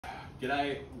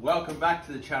G'day, welcome back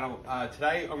to the channel.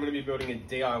 Today I'm going to be building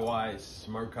a DIY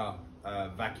smoker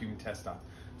vacuum tester.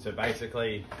 So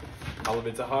basically, a couple of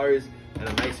bits of hose and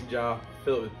a mason jar,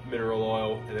 fill it with mineral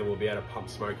oil, and then we'll be able to pump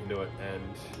smoke into it and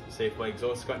see if my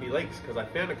exhaust's got any leaks, because I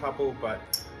found a couple, but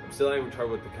I'm still having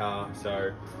trouble with the car.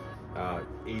 So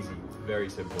easy,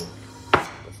 very simple.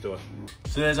 Let's do it.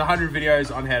 So there's 100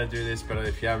 videos on how to do this, but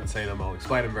if you haven't seen them, I'll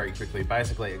explain them very quickly.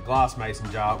 Basically, a glass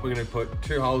mason jar, we're going to put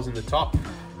 2 holes in the top,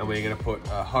 and we're going to put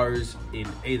a hose in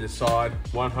either side.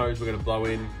 One hose we're going to blow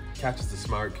in, catches the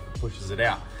smoke, pushes it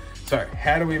out. So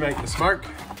how do we make the smoke?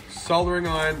 Soldering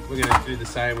iron, we're going to do the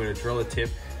same. We're going to drill a tip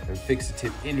and fix the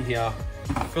tip in here,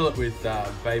 fill it with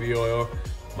baby oil.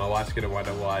 My wife's going to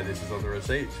wonder why this is on the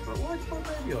receipt. But why more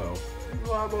baby oil?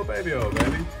 Why more baby oil,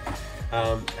 baby?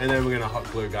 And then we're going to hot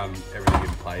glue gun everything in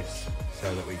place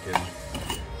so that we can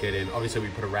get in. Obviously we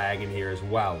put a rag in here as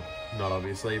well. Not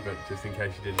obviously, but just in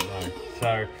case you didn't know.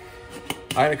 So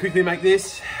I'm going to quickly make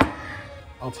this.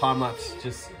 I'll time lapse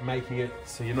just making it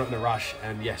so you're not in a rush.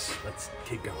 And yes, let's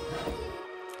keep going.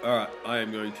 All right, I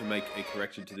am going to make a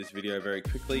correction to this video very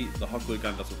quickly. The hot glue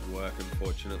gun doesn't work,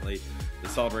 unfortunately. The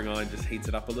soldering iron just heats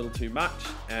it up a little too much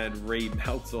and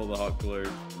re-melts all the hot glue,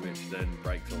 which then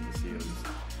breaks all the seals.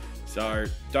 So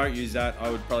don't use that. I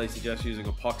would probably suggest using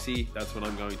epoxy. That's what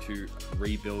I'm going to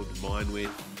rebuild mine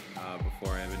with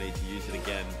before I ever need to use it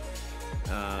again.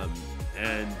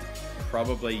 And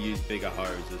probably use bigger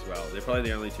hose as well. They're probably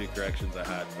the only 2 corrections I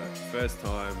had, but first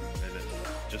time, and it's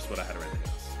just what I had around the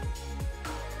house.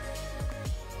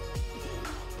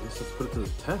 Let's put it to the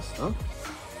test, huh?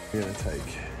 We're gonna take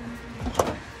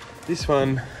this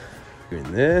one, go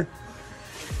in there.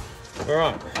 All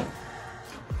right.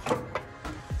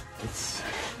 Let's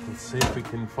see if we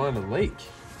can find a leak.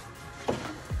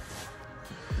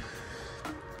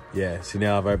 Yeah, see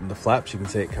now I've opened the flaps, you can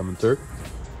see it coming through.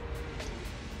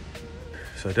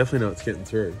 So I definitely know it's getting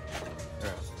through.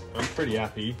 Right. I'm pretty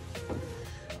happy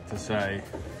to say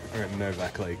I got no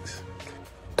back leaks.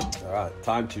 All right,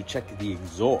 time to check the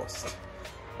exhaust.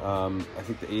 I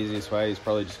think the easiest way is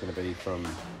probably just going to be from the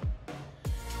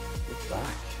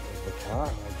back of the car,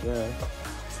 I guess.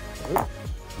 Ooh.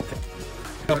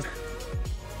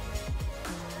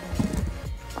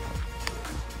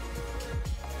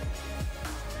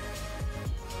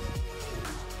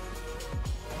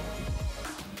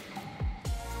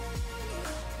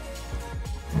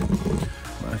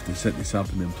 I have to set this up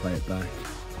and then play it back.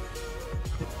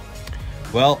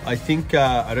 Well, I think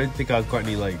I don't think I've got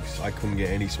any leaks. I couldn't get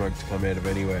any smoke to come out of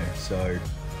anywhere, so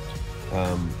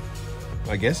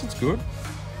I guess it's good.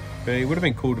 But it would have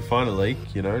been cool to find a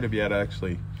leak, you know, to be able to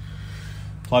actually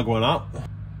plug one up.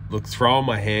 Look, throwing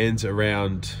my hands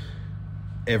around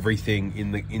everything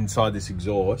in the inside this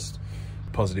exhaust,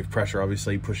 positive pressure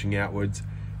obviously pushing outwards.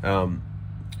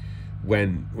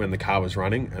 When the car was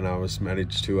running, and I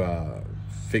managed to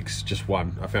fix just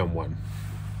one. I found one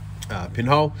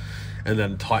pinhole, and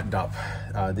then tightened up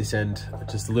this end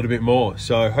just a little bit more.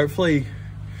 So hopefully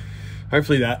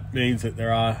that means that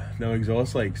there are no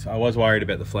exhaust leaks. I was worried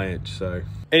about the flange. So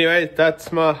anyway,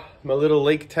 that's my little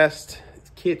leak test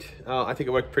kit. I think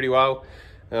it worked pretty well.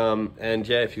 And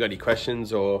yeah, if you got any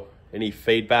questions or any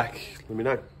feedback, let me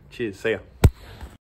know. Cheers, see ya.